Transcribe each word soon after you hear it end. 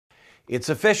It's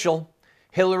official.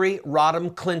 Hillary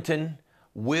Rodham Clinton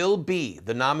will be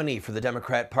the nominee for the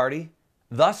Democrat Party,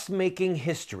 thus making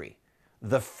history.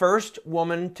 The first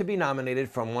woman to be nominated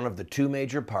from one of the two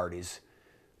major parties.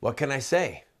 What can I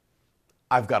say?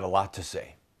 I've got a lot to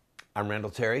say. I'm Randall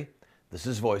Terry. This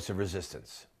is Voice of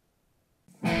Resistance.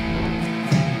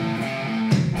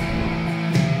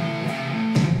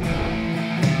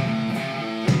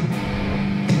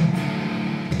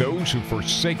 Those who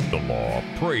forsake the law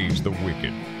praise the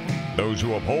wicked. Those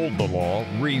who uphold the law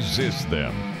resist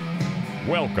them.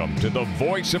 Welcome to the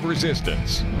Voice of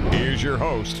Resistance. Here's your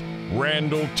host,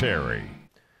 Randall Terry.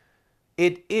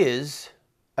 It is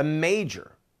a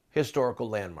major historical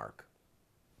landmark.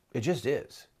 It just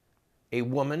is. A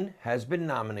woman has been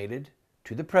nominated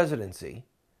to the presidency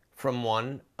from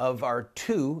one of our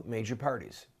two major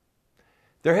parties.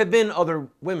 There have been other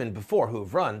women before who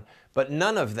have run, but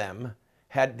none of them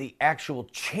had the actual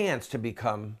chance to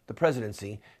become the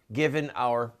presidency given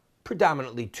our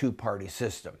predominantly two-party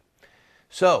system.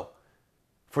 So,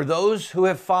 for those who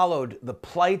have followed the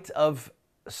plight of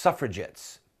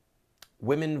suffragettes,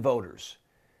 women voters,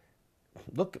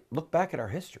 look back at our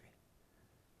history.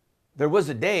 There was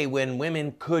a day when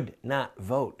women could not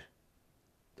vote.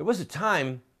 There was a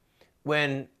time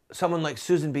when someone like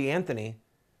Susan B. Anthony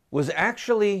was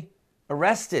actually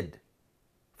arrested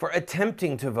for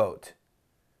attempting to vote.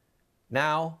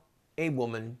 Now, a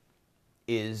woman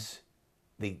is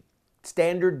the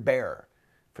standard bearer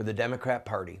for the Democrat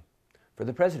Party for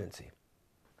the presidency.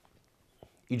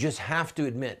 You just have to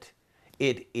admit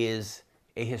it is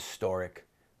a historic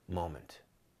moment.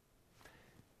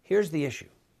 Here's the issue.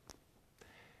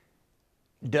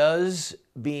 Does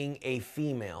being a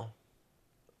female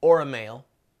or a male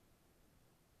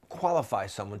qualify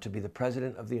someone to be the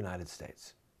president of the United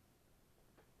States?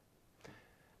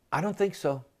 I don't think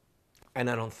so. And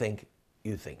I don't think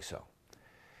you think so.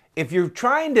 If you're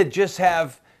trying to just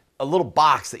have a little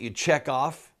box that you check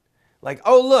off, like,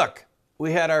 oh, look,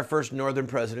 we had our first Northern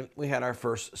president, we had our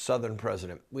first Southern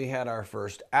president, we had our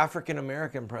first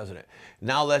African-American president,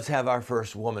 now let's have our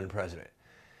first woman president,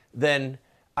 then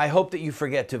I hope that you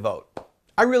forget to vote.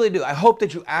 I really do. I hope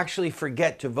that you actually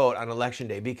forget to vote on Election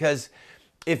Day, because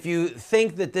if you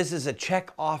think that this is a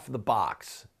check off the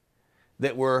box,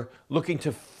 that we're looking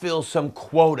to fill some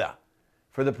quota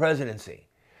for the presidency,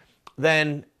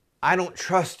 then I don't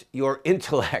trust your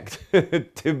intellect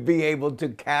to be able to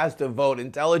cast a vote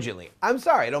intelligently. I'm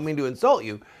sorry, I don't mean to insult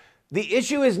you. The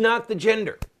issue is not the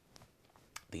gender.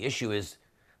 The issue is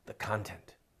the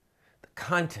content. The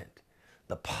content,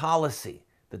 the policy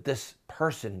that this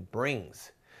person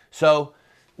brings. So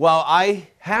while I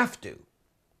have to,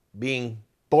 being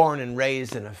born and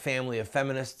raised in a family of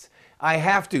feminists, I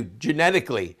have to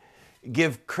genetically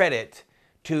give credit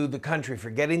to the country for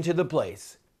getting to the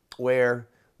place where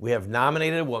we have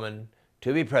nominated a woman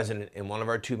to be president in one of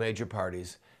our two major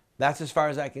parties. That's as far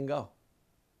as I can go.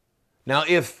 Now,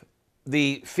 if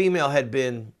the female had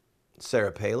been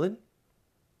Sarah Palin,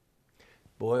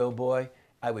 boy, oh boy,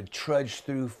 I would trudge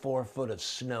through 4 foot of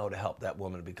snow to help that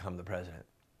woman become the president.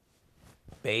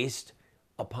 Based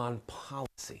upon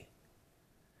policy.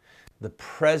 The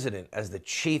president, as the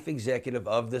chief executive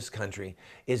of this country,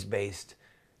 is based.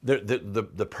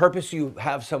 The purpose you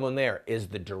have someone there is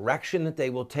the direction that they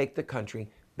will take the country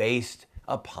based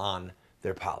upon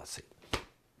their policy.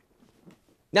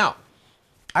 Now,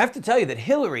 I have to tell you that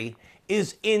Hillary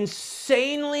is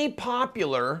insanely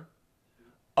popular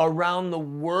around the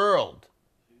world.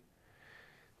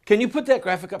 Can you put that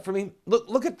graphic up for me?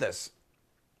 Look at this.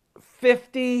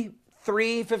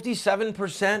 53,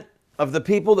 57% of the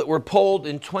people that were polled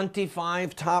in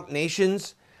 25 top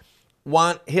nations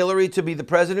want Hillary to be the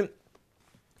president.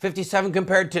 57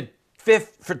 compared to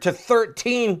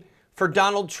 13 for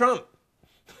Donald Trump.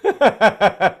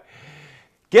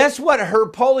 Guess what her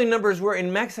polling numbers were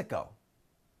in Mexico?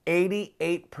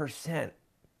 88%.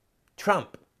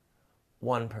 Trump,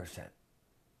 1%.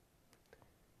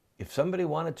 If somebody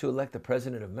wanted to elect the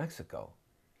president of Mexico,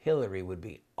 Hillary would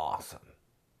be awesome.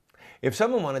 If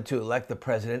someone wanted to elect the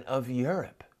president of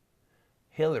Europe,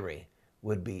 Hillary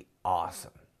would be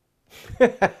awesome.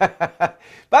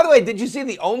 By the way, did you see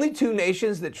the only two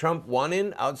nations that Trump won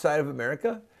in outside of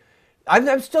America?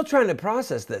 I'm still trying to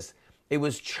process this. It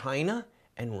was China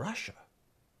and Russia.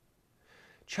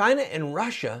 China and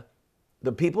Russia,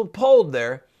 the people polled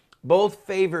there, both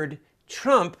favored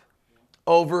Trump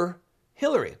over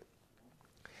Hillary.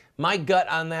 My gut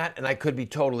on that, and I could be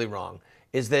totally wrong,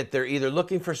 is that they're either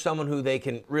looking for someone who they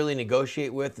can really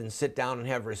negotiate with and sit down and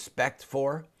have respect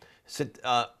for,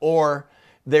 or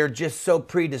they're just so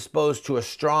predisposed to a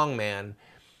strong man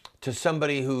to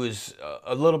somebody who is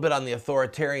a little bit on the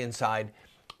authoritarian side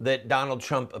that Donald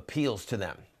Trump appeals to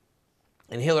them.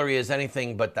 And Hillary is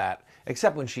anything but that,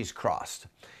 except when she's crossed.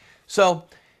 So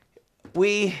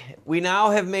we now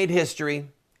have made history,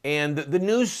 and the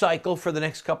news cycle for the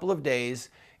next couple of days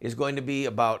is going to be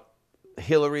about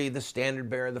Hillary, the standard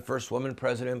bearer, the first woman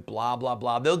president, blah, blah,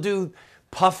 blah. They'll do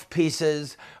puff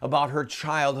pieces about her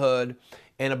childhood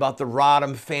and about the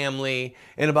Rodham family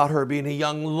and about her being a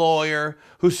young lawyer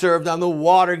who served on the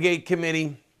Watergate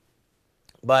committee.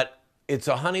 But it's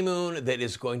a honeymoon that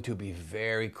is going to be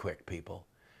very quick, people.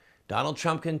 Donald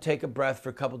Trump can take a breath for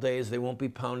a couple days. They won't be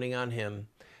pounding on him,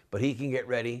 but he can get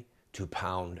ready to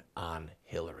pound on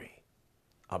Hillary.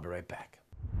 I'll be right back.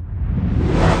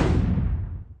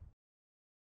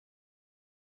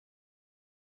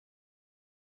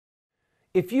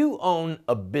 If you own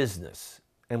a business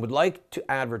and would like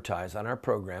to advertise on our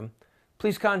program,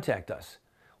 please contact us.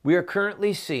 We are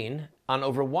currently seen on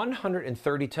over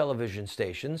 130 television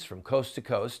stations from coast to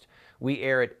coast. We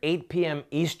air at 8 p.m.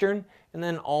 Eastern, and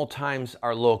then all times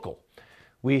are local.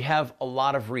 We have a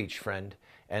lot of reach, friend,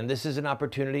 and this is an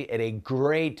opportunity at a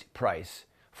great price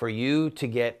for you to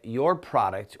get your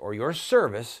product or your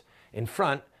service in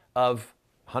front of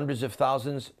hundreds of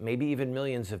thousands, maybe even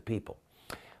millions of people.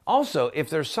 Also, if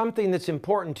there's something that's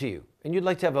important to you and you'd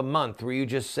like to have a month where you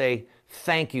just say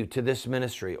thank you to this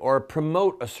ministry or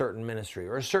promote a certain ministry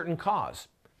or a certain cause,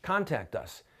 contact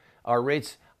us. Our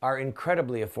rates are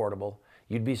incredibly affordable.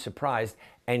 You'd be surprised.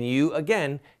 And you,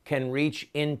 again, can reach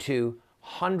into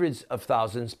hundreds of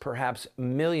thousands, perhaps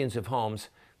millions of homes.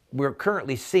 We're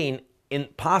currently seen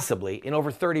possibly in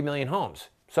over 30 million homes.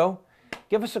 So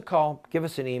give us a call, give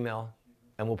us an email,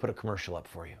 and we'll put a commercial up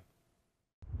for you.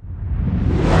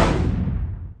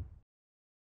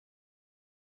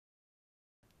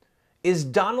 Is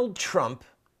Donald Trump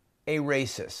a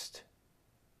racist?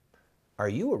 Are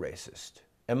you a racist?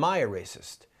 Am I a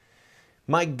racist?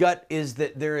 My gut is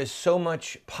that there is so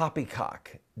much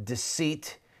poppycock,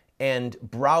 deceit, and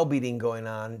browbeating going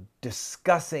on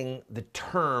discussing the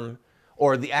term,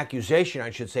 or the accusation, I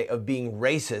should say, of being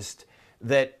racist,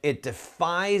 that it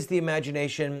defies the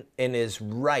imagination and is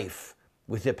rife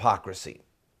with hypocrisy.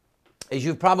 As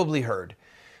you've probably heard,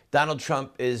 Donald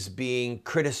Trump is being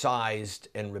criticized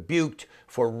and rebuked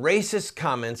for racist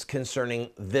comments concerning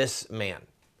this man,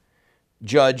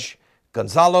 Judge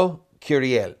Gonzalo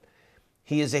Curiel.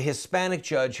 He is a Hispanic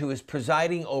judge who is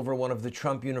presiding over one of the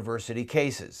Trump University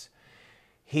cases.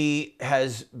 He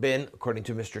has been, according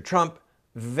to Mr. Trump,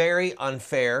 very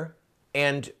unfair,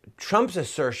 and Trump's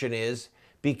assertion is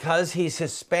because he's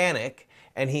Hispanic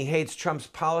and he hates Trump's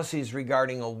policies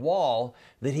regarding a wall,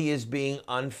 that he is being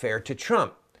unfair to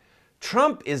Trump.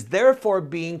 Trump is therefore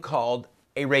being called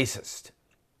a racist.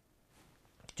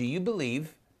 Do you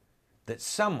believe that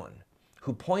someone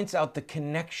who points out the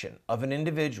connection of an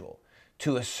individual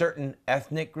to a certain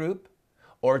ethnic group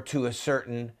or to a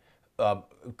certain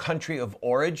country of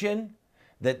origin,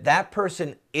 that that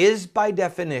person is by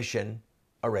definition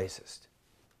a racist?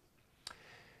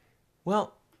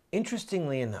 Well,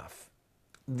 interestingly enough,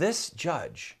 this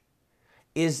judge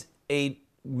is a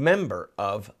member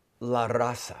of La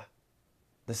Raza,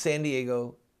 the San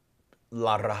Diego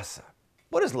La Raza.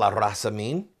 What does La Raza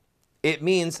mean? It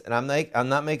means, and I'm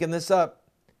not making this up,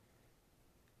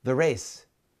 the race.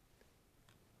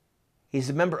 He's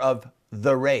a member of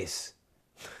the race,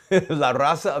 La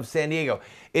Raza of San Diego.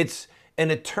 It's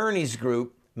an attorneys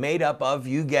group made up of,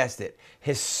 you guessed it,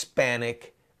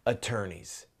 Hispanic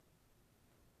attorneys.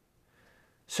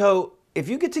 So if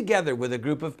you get together with a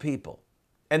group of people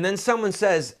and then someone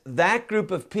says that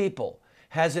group of people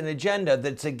has an agenda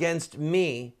that's against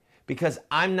me because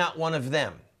I'm not one of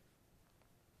them,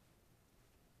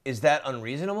 is that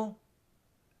unreasonable?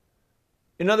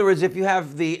 In other words, if you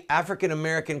have the African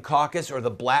American caucus or the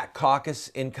Black caucus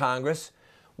in Congress,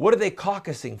 what are they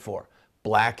caucusing for?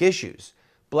 Black issues.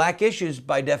 Black issues,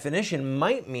 by definition,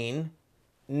 might mean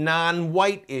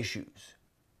non-white issues.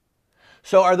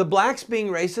 So are the blacks being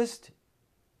racist?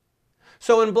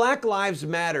 So when Black Lives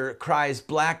Matter cries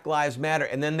Black Lives Matter,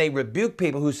 and then they rebuke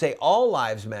people who say all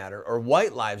lives matter or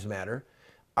white lives matter,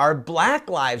 are Black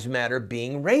Lives Matter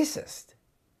being racist?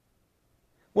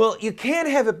 Well, you can't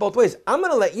have it both ways. I'm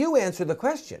going to let you answer the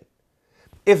question.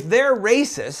 If they're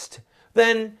racist,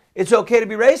 then it's okay to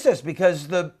be racist because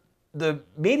the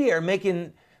media are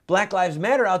making Black Lives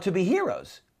Matter out to be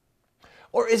heroes.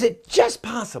 Or is it just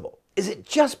possible? Is it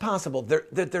just possible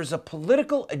that there's a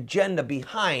political agenda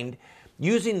behind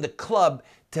using the club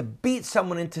to beat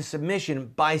someone into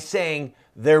submission by saying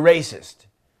they're racist?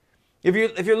 If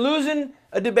you're losing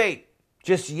a debate,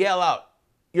 just yell out,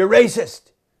 "You're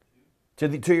racist," to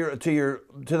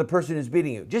the person who's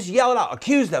beating you. Just yell it out.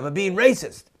 Accuse them of being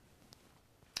racist.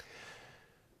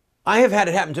 I have had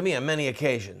it happen to me on many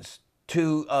occasions.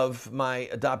 2 of my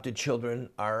adopted children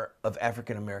are of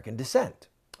African American descent.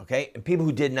 Okay, and people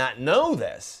who did not know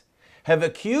this have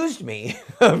accused me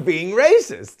of being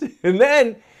racist, and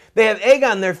then they have egg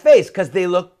on their face because they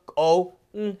look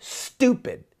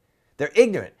stupid. They're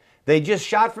ignorant. They just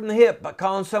shot from the hip by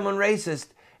calling someone racist,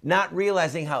 not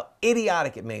realizing how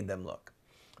idiotic it made them look.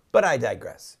 But I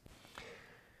digress.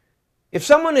 If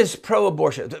someone is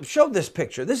pro-abortion, show this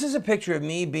picture. This is a picture of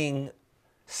me being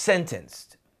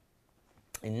sentenced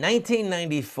in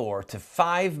 1994 to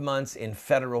 5 months in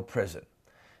federal prison.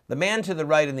 The man to the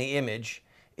right in the image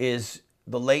is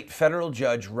the late federal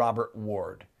judge Robert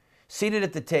Ward. Seated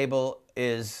at the table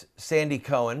is Sandy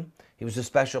Cohen. He was a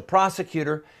special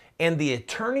prosecutor and the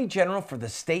Attorney General for the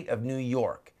state of New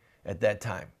York at that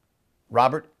time,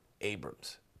 Robert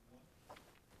Abrams.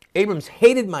 Abrams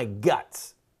hated my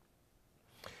guts.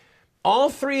 All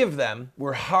 3 of them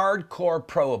were hardcore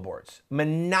pro-aborts,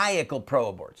 maniacal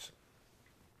pro-aborts.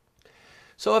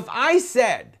 So if I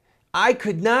said I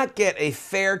could not get a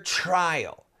fair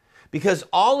trial because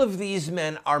all of these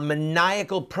men are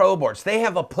maniacal pro-aborts, they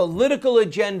have a political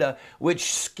agenda which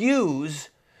skews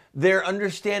their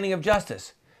understanding of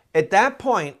justice. At that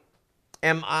point,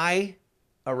 am I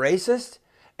a racist?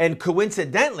 And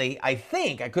coincidentally, I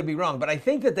think, I could be wrong, but I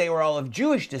think that they were all of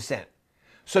Jewish descent.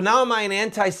 So now am I an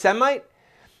anti-Semite?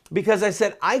 Because I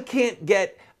said I can't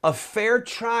get a fair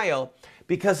trial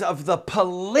because of the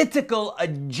political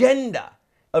agenda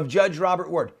of Judge Robert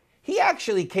Ward. He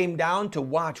actually came down to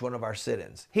watch one of our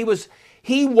sit-ins. He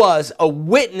was a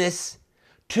witness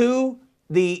to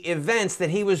the events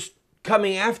that he was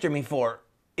coming after me for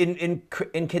in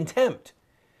contempt.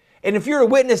 And if you're a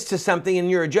witness to something and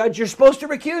you're a judge, you're supposed to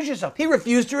recuse yourself. He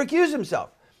refused to recuse himself.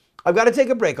 I've got to take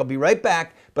a break. I'll be right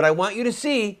back. But I want you to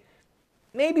see,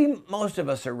 maybe most of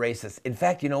us are racist. In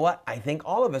fact, you know what? I think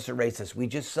all of us are racist. We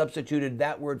just substituted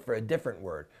that word for a different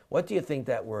word. What do you think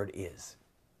that word is?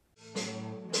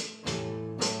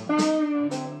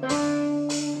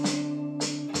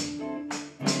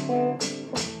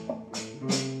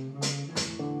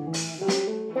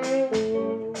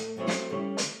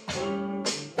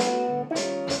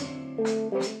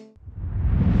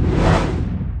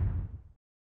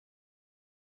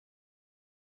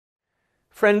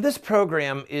 Friend, this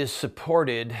program is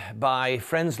supported by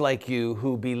friends like you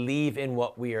who believe in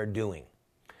what we are doing.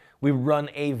 We run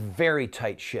a very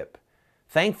tight ship.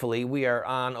 Thankfully, we are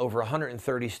on over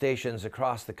 130 stations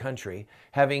across the country,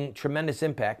 having tremendous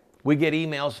impact. We get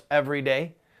emails every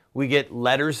day. We get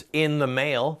letters in the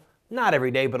mail, not every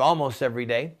day, but almost every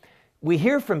day. We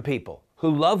hear from people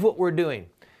who love what we're doing.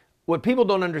 What people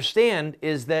don't understand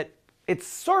is that it's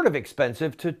sort of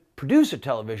expensive to produce a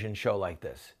television show like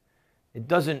this. It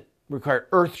doesn't require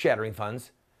earth-shattering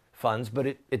funds, but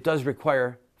it does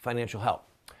require financial help.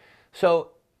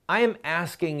 So I am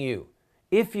asking you,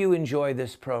 if you enjoy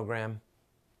this program,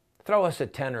 throw us a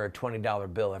 $10 or a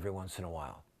 $20 bill every once in a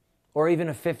while, or even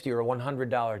a $50 or a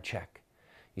 $100 check.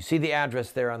 You see the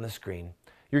address there on the screen.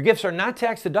 Your gifts are not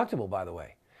tax deductible, by the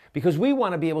way, because we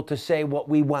want to be able to say what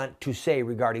we want to say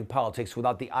regarding politics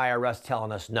without the IRS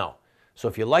telling us no. So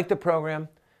if you like the program,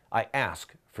 I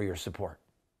ask for your support.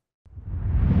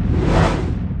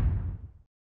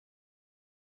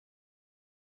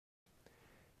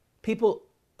 People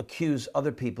accuse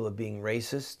other people of being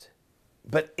racist,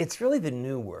 but it's really the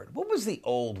new word. What was the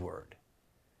old word?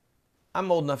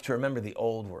 I'm old enough to remember the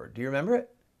old word. Do you remember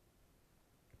it?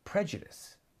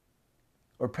 Prejudice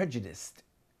or prejudiced.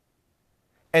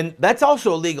 And that's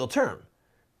also a legal term.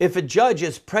 If a judge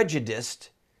is prejudiced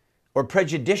or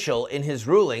prejudicial in his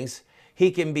rulings,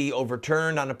 he can be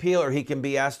overturned on appeal or he can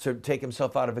be asked to take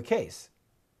himself out of a case.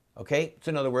 Okay? It's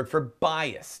another word for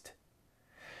biased.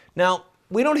 Now,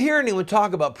 we don't hear anyone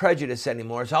talk about prejudice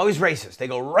anymore. It's always racist. They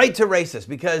go right to racist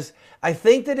because I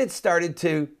think that it started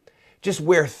to just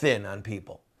wear thin on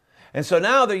people. And so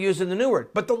now they're using the new word.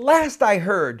 But the last I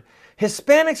heard,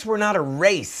 Hispanics were not a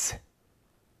race.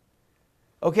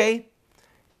 Okay?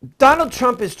 Donald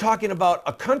Trump is talking about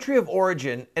a country of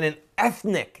origin and an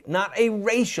ethnic, not a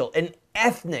racial, an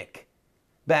ethnic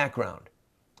background.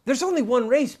 There's only one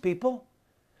race, people.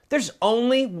 There's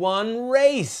only one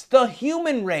race, the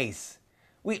human race.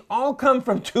 We all come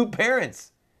from 2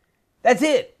 parents. That's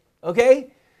it,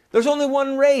 okay? There's only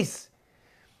one race.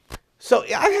 So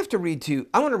I have to read to you,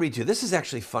 I want to read to you, this is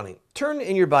actually funny. Turn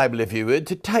in your Bible, if you would,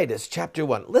 to Titus chapter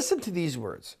 1. Listen to these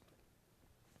words.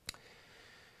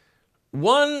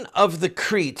 One of the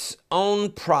Crete's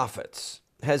own prophets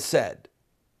has said,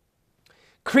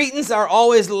 Cretans are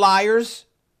always liars,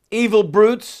 evil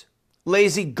brutes,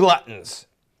 lazy gluttons.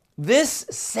 This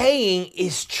saying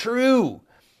is true.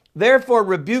 Therefore,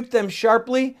 rebuke them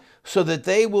sharply so that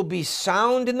they will be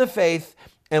sound in the faith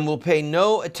and will pay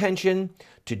no attention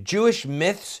to Jewish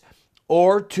myths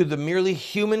or to the merely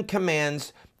human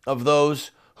commands of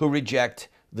those who reject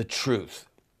the truth.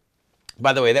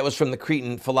 By the way, that was from the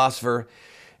Cretan philosopher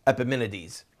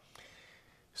Epimenides.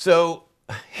 So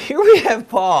here we have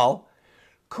Paul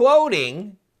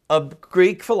quoting a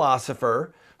Greek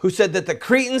philosopher who said that the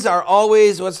Cretans are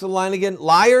always, what's the line again?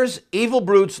 Liars, evil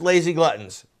brutes, lazy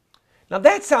gluttons. Now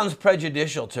that sounds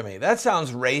prejudicial to me. That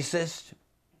sounds racist.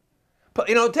 But,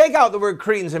 take out the word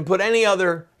Cretans and put any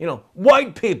other,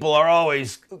 white people are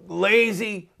always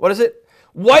lazy. What is it?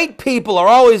 White people are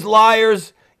always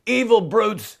liars, evil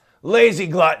brutes, lazy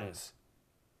gluttons.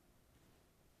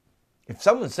 If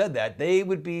someone said that, they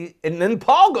would be, and then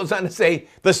Paul goes on to say,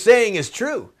 the saying is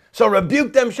true. So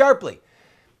rebuke them sharply.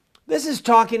 This is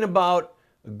talking about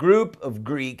a group of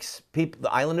Greeks, people,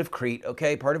 the island of Crete,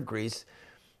 okay, part of Greece.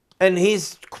 And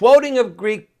he's quoting a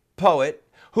Greek poet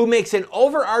who makes an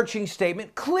overarching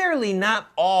statement. Clearly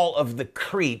not all of the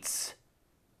Cretes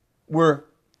were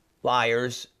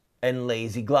liars and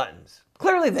lazy gluttons.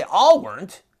 Clearly they all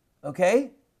weren't,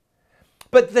 okay?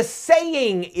 But the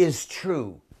saying is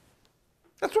true.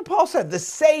 That's what Paul said. The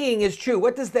saying is true.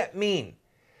 What does that mean?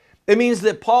 It means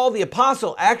that Paul the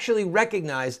apostle actually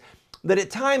recognized that at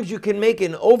times you can make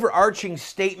an overarching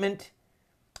statement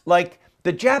like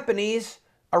the Japanese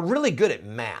are really good at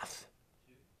math.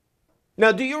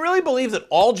 Now, do you really believe that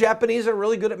all Japanese are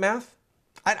really good at math?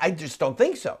 I just don't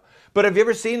think so. But have you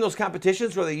ever seen those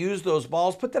competitions where they use those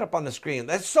balls? Put that up on the screen.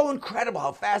 That's so incredible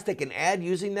how fast they can add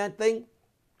using that thing.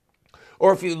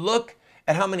 Or if you look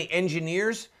at how many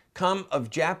engineers come of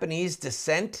Japanese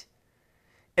descent,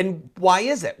 and why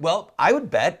is it? Well, I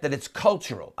would bet that it's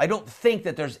cultural. I don't think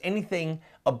that there's anything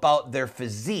about their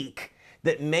physique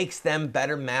that makes them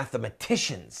better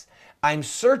mathematicians. I'm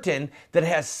certain that it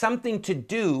has something to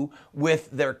do with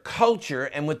their culture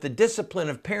and with the discipline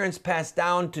of parents passed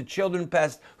down to children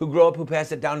who grow up who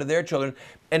pass it down to their children,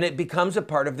 and it becomes a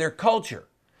part of their culture.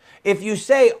 If you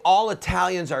say all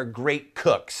Italians are great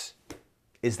cooks,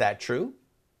 is that true?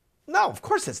 No, of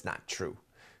course it's not true.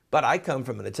 But I come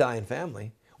from an Italian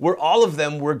family where all of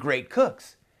them were great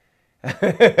cooks.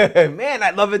 Man,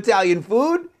 I love Italian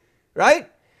food,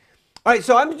 right? All right,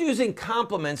 so I'm using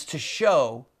compliments to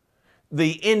show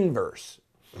the inverse.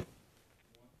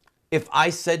 If I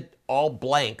said all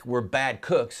blank were bad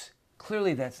cooks,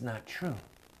 clearly that's not true.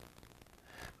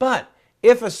 But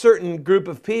if a certain group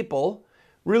of people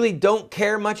really don't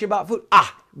care much about food,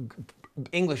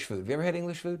 English food. Have you ever had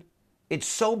English food? It's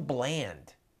so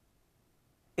bland.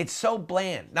 It's so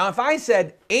bland. Now, if I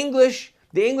said the English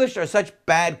are such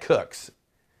bad cooks,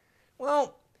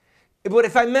 well, what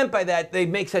if I meant by that they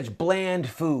make such bland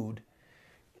food?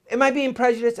 Am I being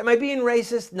prejudiced? Am I being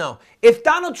racist? No. If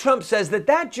Donald Trump says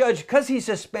that judge, because he's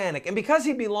Hispanic and because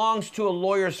he belongs to a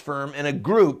lawyer's firm and a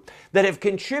group that have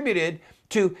contributed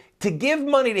to give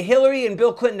money to Hillary and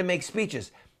Bill Clinton to make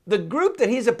speeches, the group that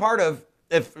he's a part of,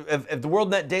 if the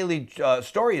WorldNet Daily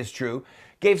story is true,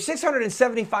 gave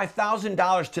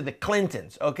 $675,000 to the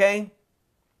Clintons, okay,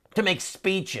 to make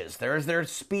speeches. There's their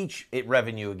speech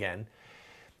revenue again.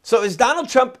 So is Donald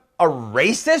Trump a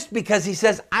racist because he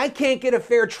says, I can't get a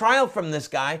fair trial from this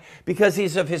guy because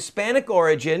he's of Hispanic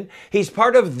origin, he's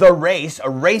part of the race, a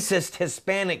racist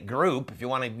Hispanic group, if you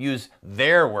want to use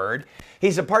their word.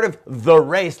 He's a part of the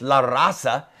race, La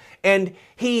Raza, and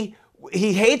he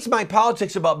hates my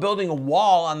politics about building a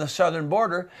wall on the southern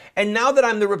border, and now that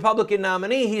I'm the Republican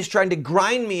nominee, he's trying to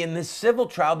grind me in this civil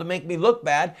trial to make me look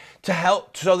bad to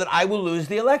help so that I will lose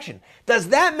the election. Does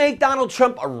that make Donald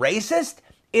Trump a racist?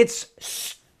 It's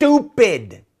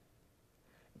stupid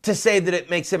to say that it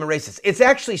makes him a racist. It's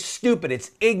actually stupid.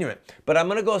 It's ignorant. But I'm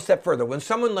going to go a step further. When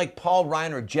someone like Paul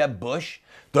Ryan or Jeb Bush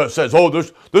that says, oh,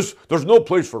 there's no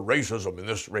place for racism in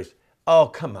this race. Oh,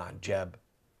 come on, Jeb.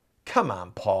 Come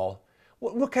on, Paul.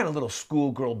 What kind of little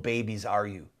schoolgirl babies are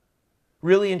you?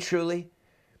 Really and truly?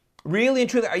 Really and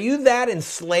truly? Are you that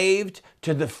enslaved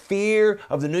to the fear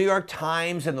of the New York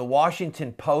Times and the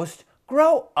Washington Post?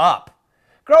 Grow up.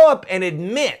 Grow up and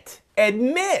admit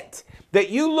that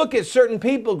you look at certain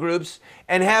people groups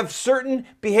and have certain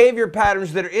behavior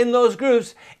patterns that are in those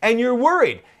groups and you're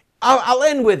worried. I'll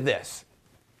end with this.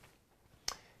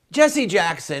 Jesse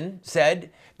Jackson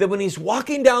said that when he's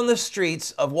walking down the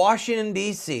streets of Washington,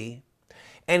 D.C.,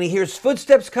 and he hears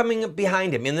footsteps coming up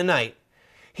behind him in the night,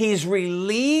 he's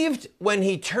relieved when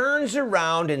he turns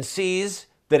around and sees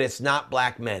that it's not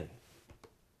black men.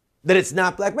 that it's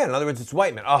not black men. In other words, it's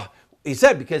white men. Oh, he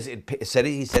said because he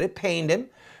said it pained him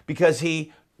because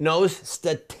he knows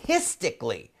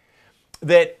statistically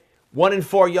that 1 in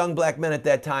 4 young black men at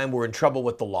that time were in trouble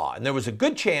with the law. And there was a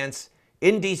good chance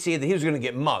in D.C. that he was going to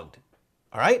get mugged.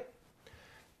 All right?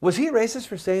 Was he racist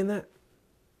for saying that?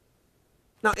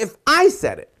 Now, if I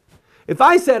said it, if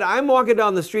I said I'm walking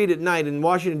down the street at night in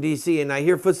Washington, D.C., and I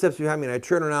hear footsteps behind me, and I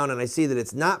turn around and I see that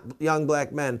it's not young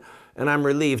black men, and I'm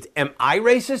relieved, am I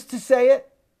racist to say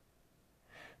it?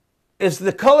 Is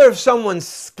the color of someone's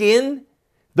skin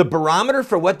the barometer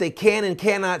for what they can and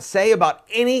cannot say about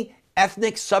any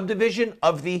ethnic subdivision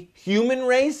of the human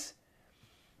race?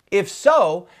 If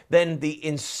so, then the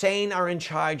insane are in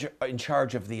charge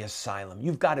of the asylum.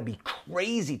 You've got to be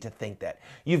crazy to think that.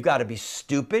 You've got to be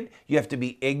stupid, you have to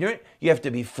be ignorant, you have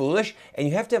to be foolish, and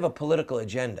you have to have a political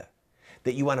agenda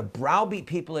that you want to browbeat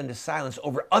people into silence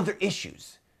over other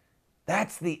issues.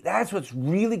 That's what's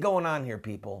really going on here,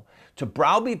 people. To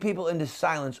browbeat people into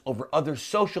silence over other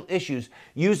social issues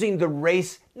using the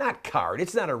race, not card,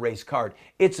 it's not a race card,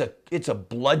 it's a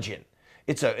bludgeon.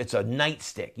 It's a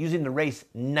nightstick, using the race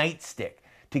nightstick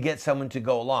to get someone to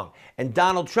go along. And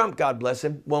Donald Trump, God bless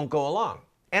him, won't go along.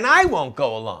 And I won't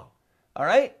go along, all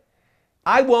right?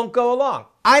 I won't go along.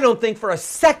 I don't think for a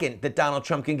second that Donald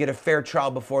Trump can get a fair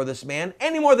trial before this man,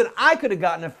 any more than I could have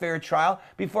gotten a fair trial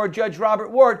before Judge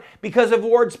Robert Ward because of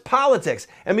Ward's politics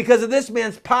and because of this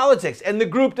man's politics and the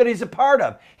group that he's a part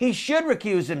of. He should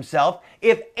recuse himself.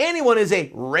 If anyone is a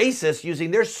racist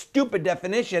using their stupid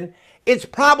definition, it's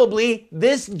probably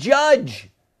this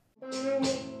judge.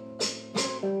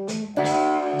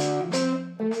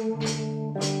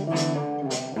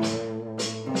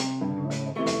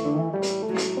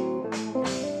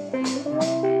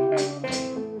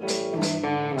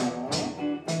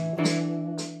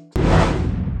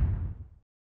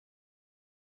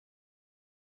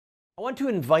 I want to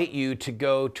invite you to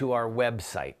go to our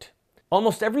website.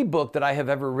 Almost every book that I have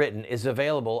ever written is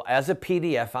available as a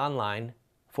PDF online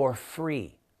for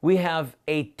free. We have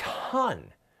a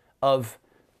ton of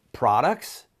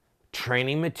products,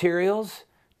 training materials,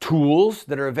 tools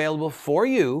that are available for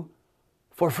you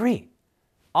for free.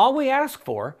 All we ask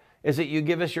for is that you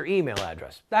give us your email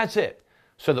address. That's it,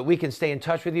 so that we can stay in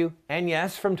touch with you and,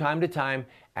 yes, from time to time,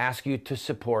 ask you to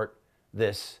support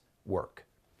this work.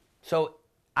 So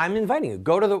I'm inviting you,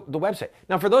 go to the website.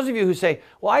 Now, for those of you who say,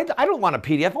 well, I don't want a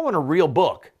PDF, I want a real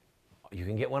book. You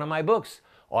can get one of my books.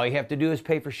 All you have to do is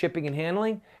pay for shipping and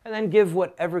handling and then give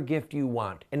whatever gift you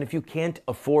want. And if you can't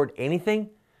afford anything,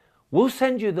 we'll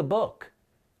send you the book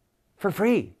for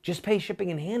free. Just pay shipping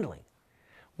and handling.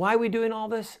 Why are we doing all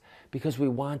this? Because we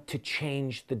want to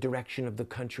change the direction of the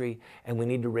country and we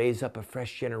need to raise up a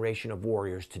fresh generation of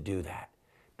warriors to do that.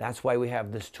 That's why we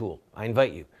have this tool. I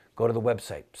invite you, go to the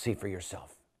website, see for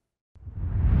yourself.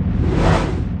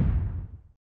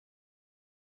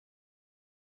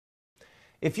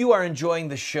 If you are enjoying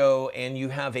the show and you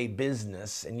have a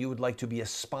business and you would like to be a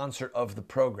sponsor of the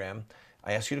program,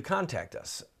 I ask you to contact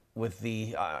us with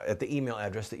at the email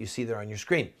address that you see there on your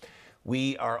screen.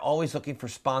 We are always looking for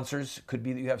sponsors. Could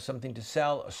be that you have something to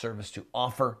sell, a service to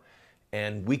offer,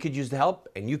 and we could use the help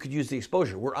and you could use the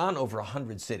exposure. We're on over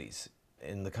 100 cities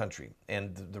in the country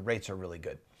and the rates are really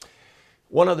good.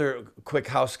 One other quick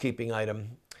housekeeping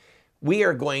item. We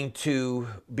are going to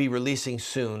be releasing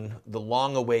soon the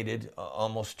long-awaited,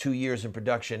 almost 2 years in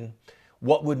production,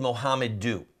 What Would Muhammad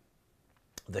Do?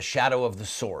 The Shadow of the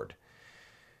Sword.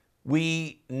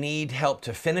 We need help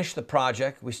to finish the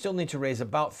project. We still need to raise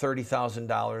about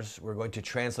 $30,000. We're going to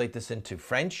translate this into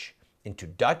French, into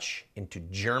Dutch, into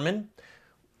German.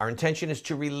 Our intention is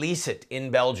to release it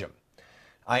in Belgium.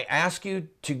 I ask you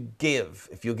to give.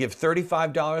 If you'll give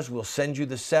 $35, we'll send you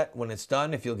the set when it's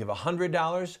done. If you'll give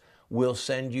 $100, we'll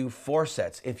send you 4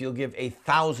 sets. If you'll give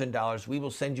 $1,000, we will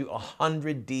send you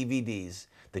 100 DVDs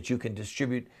that you can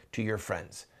distribute to your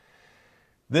friends.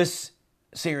 This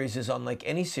series is unlike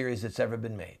any series that's ever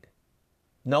been made.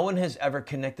 No one has ever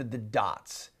connected the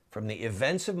dots from the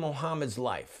events of Muhammad's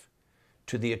life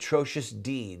to the atrocious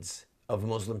deeds of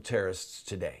Muslim terrorists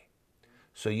today.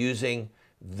 So using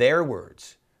their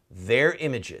words, their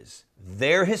images,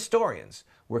 their historians,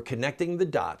 we're connecting the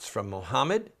dots from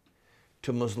Muhammad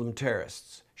to Muslim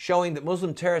terrorists, showing that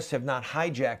Muslim terrorists have not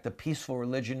hijacked the peaceful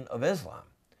religion of Islam.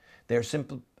 They're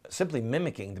simply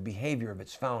mimicking the behavior of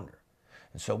its founder.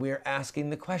 And so we are asking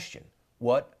the question,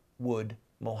 what would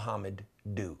Muhammad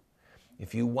do?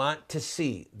 If you want to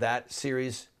see that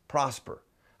series prosper,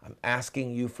 I'm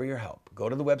asking you for your help. Go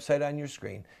to the website on your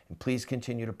screen and please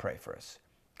continue to pray for us.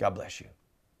 God bless you.